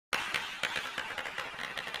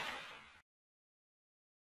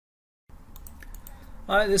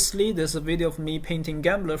Hi, this is a video of me painting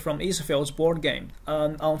Gambler from Etherfields board game.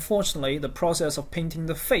 Unfortunately, the process of painting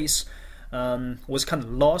the face was kind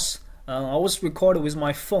of lost. I was recording with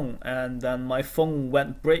my phone, and then my phone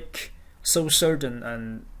went break so sudden,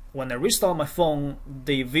 and when I restart my phone,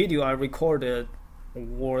 the video I recorded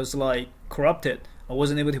was like corrupted. I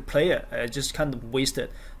wasn't able to play it. I just kind of wasted.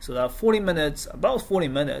 So that about 40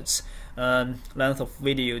 minutes length of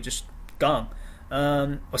video just gone.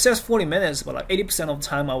 It says 40 minutes, but like 80% of the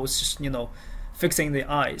time I was just fixing the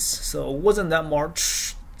eyes, so it wasn't that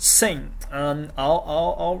much scene.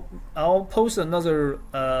 I'll post another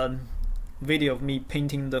video of me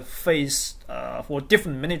painting the face for a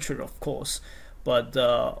different miniature, of course, but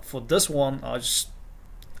for this one I'll just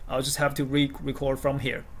have to record from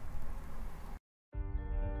here.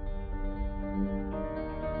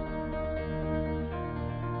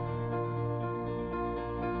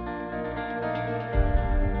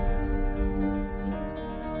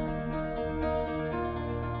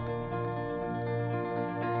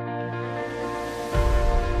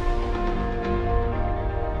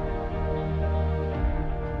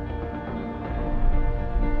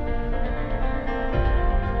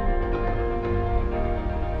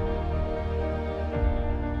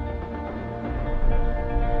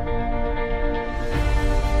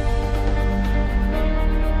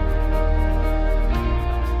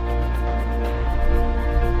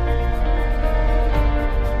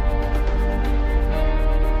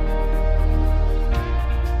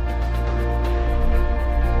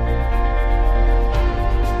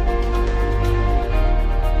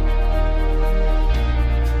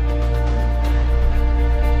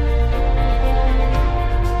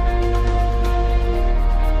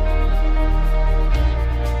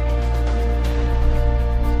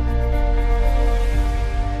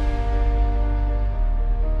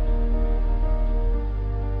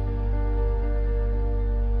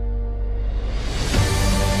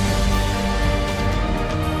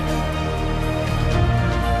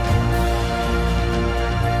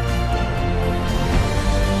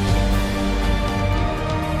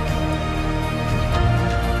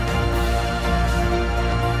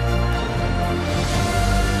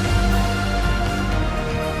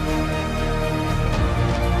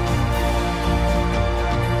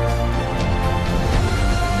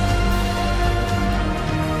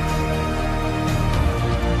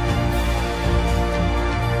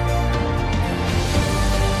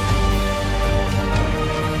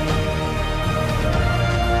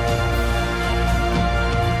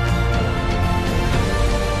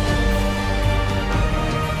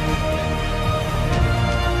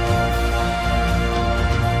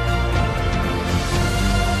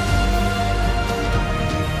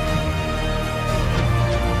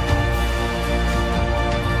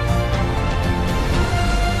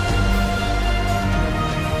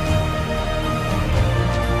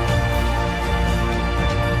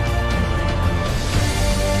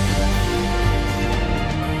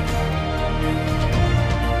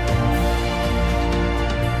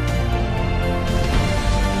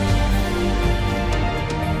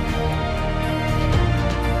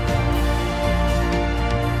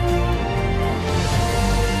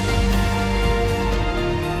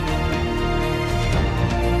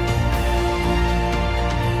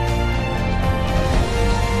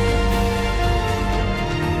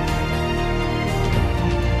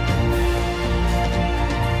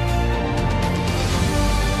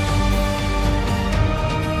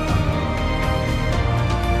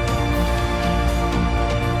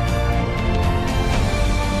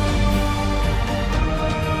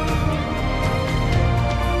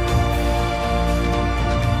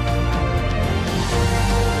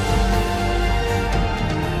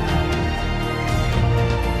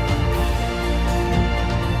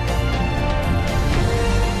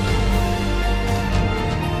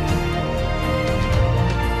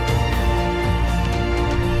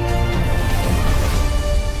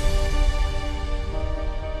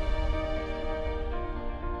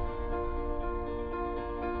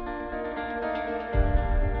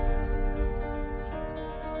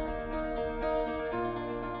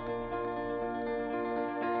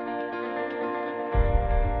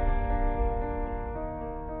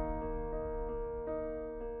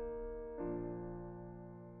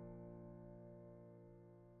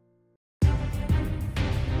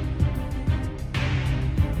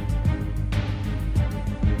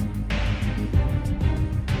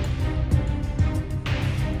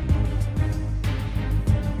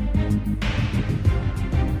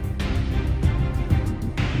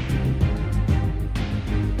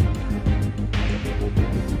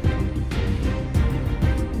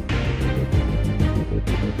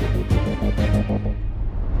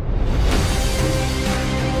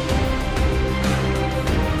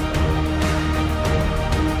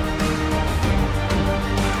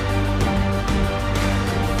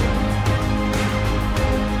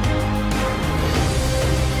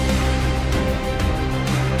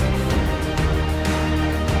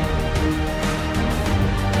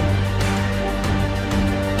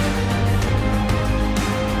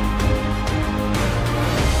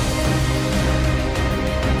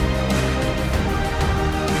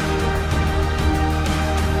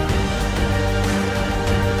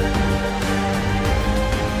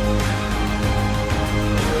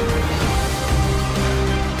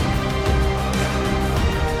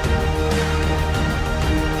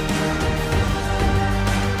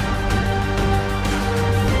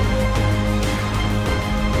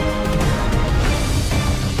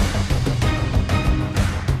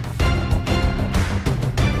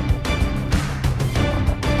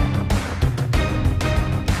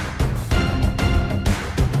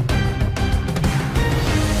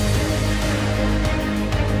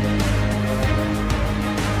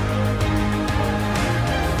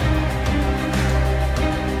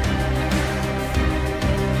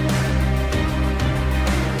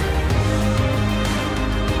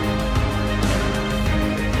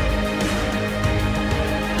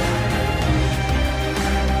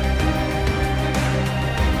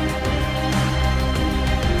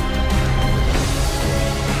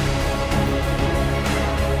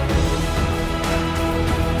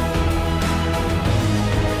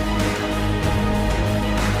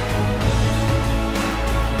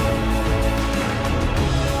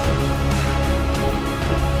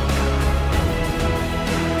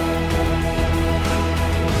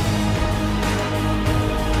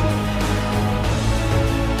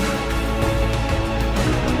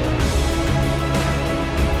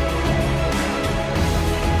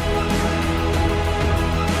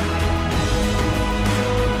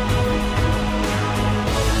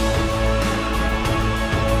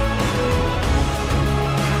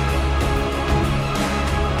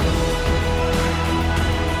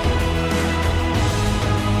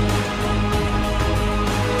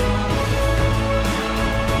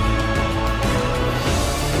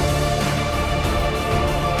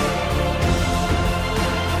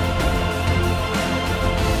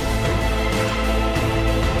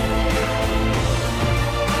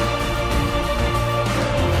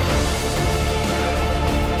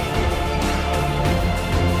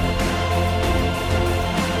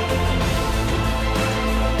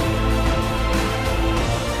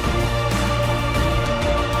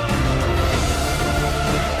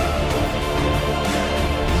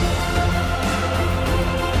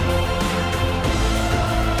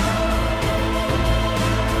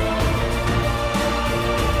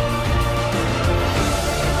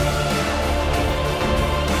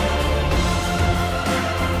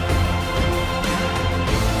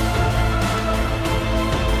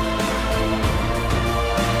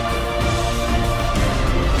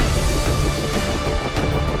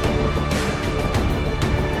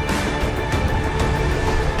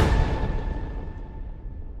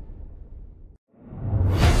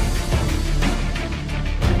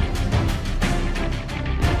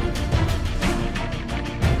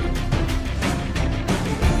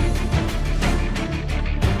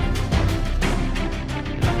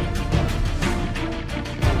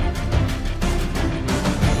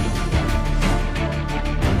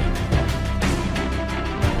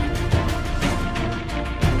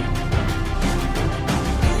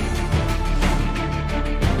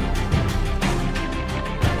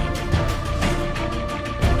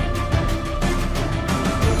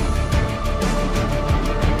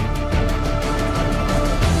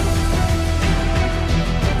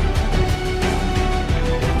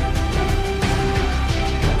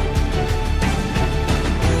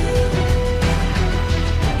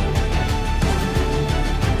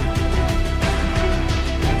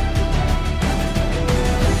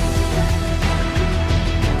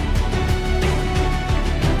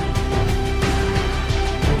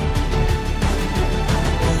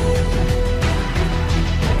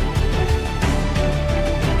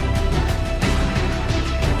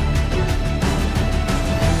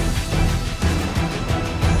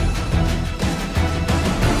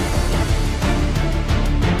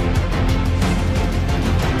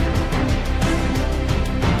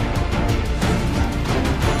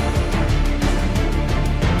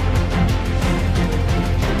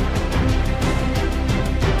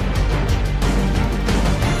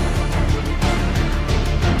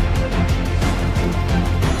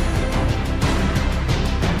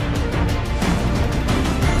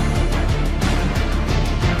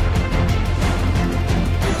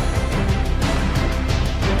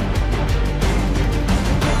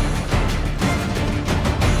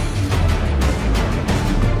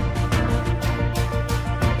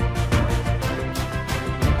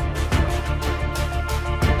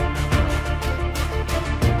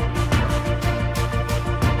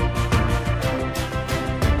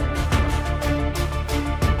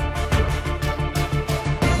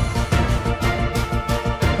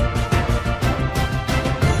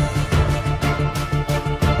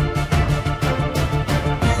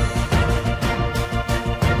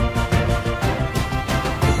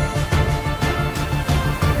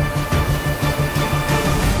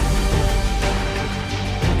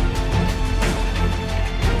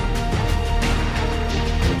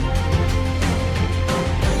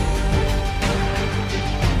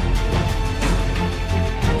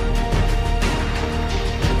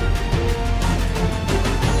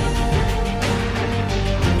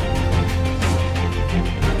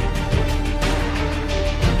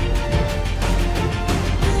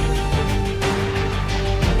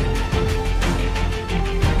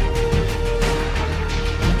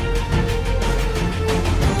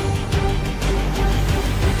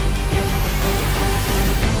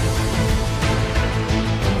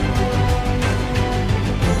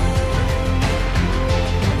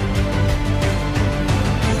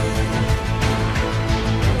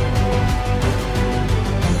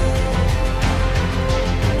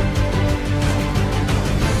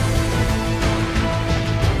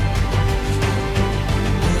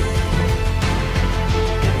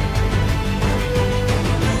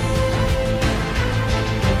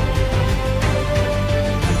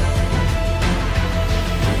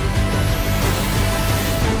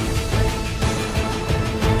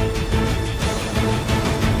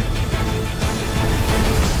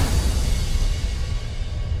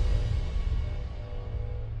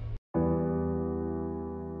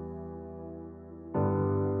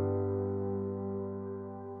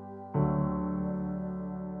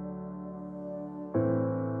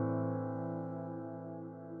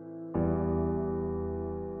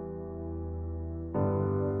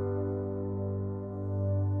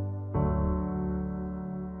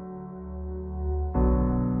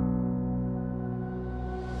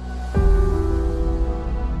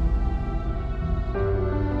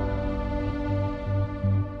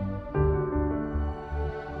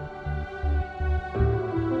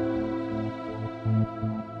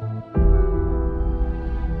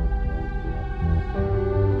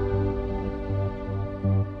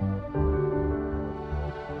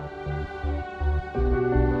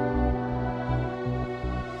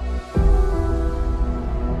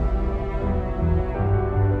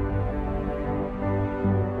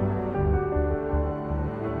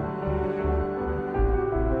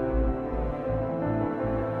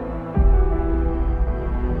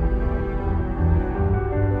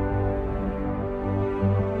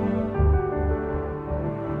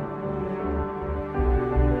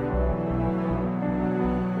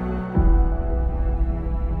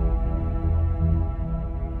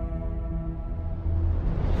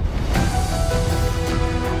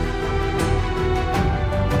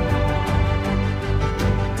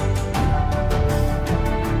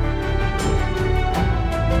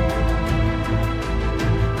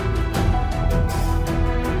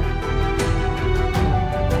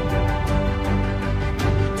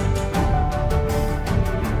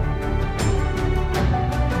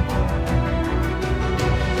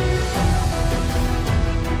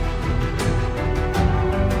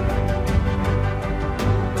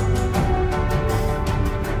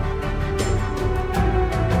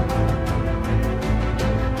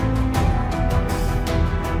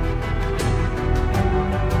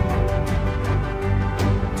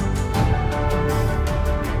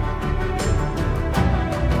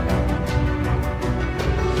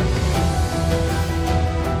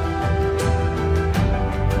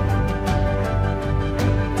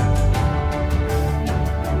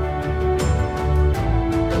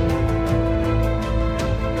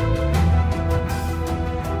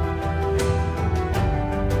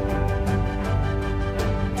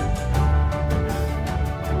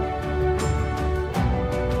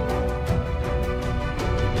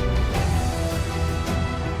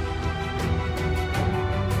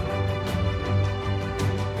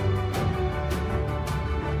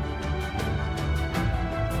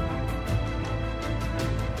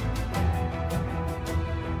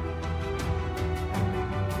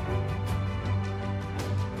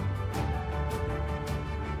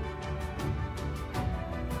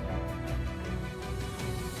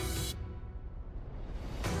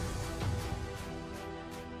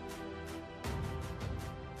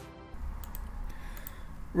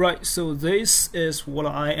 Right, so this is what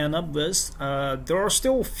I end up with. There are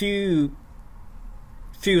still few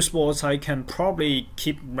spots I can probably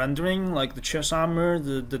keep rendering, like the chest armor,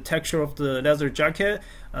 the texture of the leather jacket,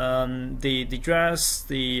 the dress,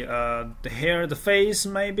 the hair, the face,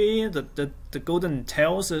 maybe the golden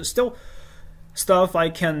tails. Still stuff I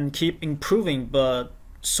can keep improving, but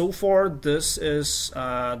so far this is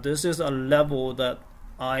a level that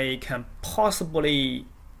I can possibly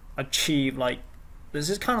achieve. Like, this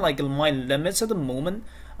is kind of like my limits at the moment.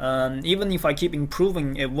 Even if I keep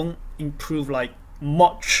improving, it won't improve like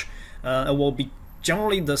much. It will be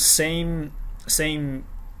generally the same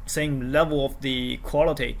level of the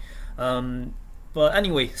quality. But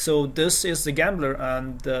anyway, so this is the Gambler,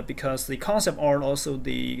 and because the concept art, also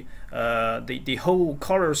the whole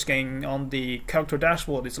color scheme on the character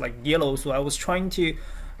dashboard is like yellow, so I was trying to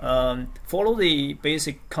follow the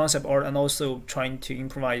basic concept art and also trying to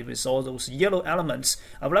improvise with all those yellow elements.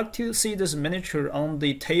 I would like to see this miniature on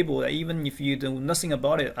the table, that even if you know nothing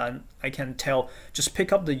about it, and I can tell, just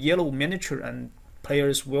pick up the yellow miniature and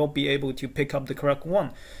players will be able to pick up the correct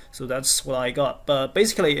one. So that's what I got. But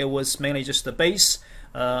basically it was mainly just the base.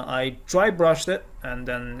 I dry brushed it, and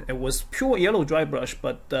then it was pure yellow dry brush,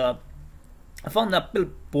 but I found that a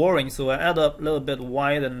bit boring, so I added up a little bit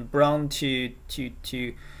white and brown to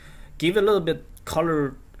give it a little bit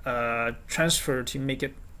color transfer to make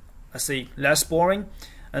it, I say, less boring.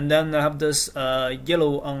 And then I have this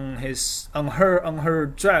yellow on her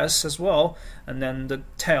dress as well, and then the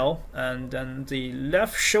tail, and then the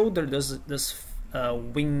left shoulder. There's this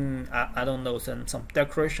wing. I don't know, some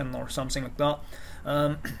decoration or something like that.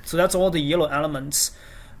 So that's all the yellow elements.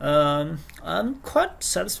 I'm quite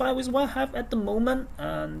satisfied with what I have at the moment,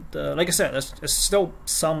 and like I said, there's still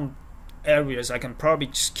some areas I can probably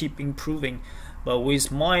just keep improving, but with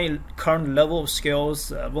my current level of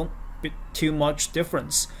skills, won't be too much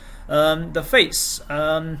difference. The face,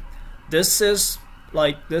 this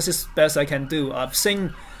is best I can do. I've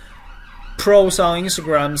seen pros on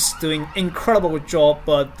Instagrams doing incredible job,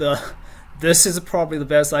 but this is probably the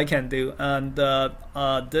best I can do, and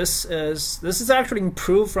this is actually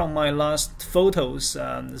improved from my last photos.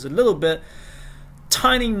 There's a little bit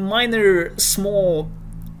tiny, minor, small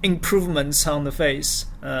improvements on the face,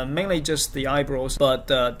 mainly just the eyebrows, but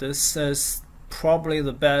this is probably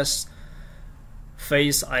the best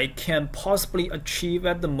face I can possibly achieve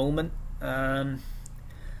at the moment.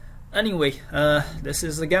 Anyway, this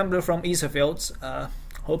is the Gambler from Etherfields.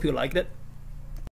 Hope you liked it.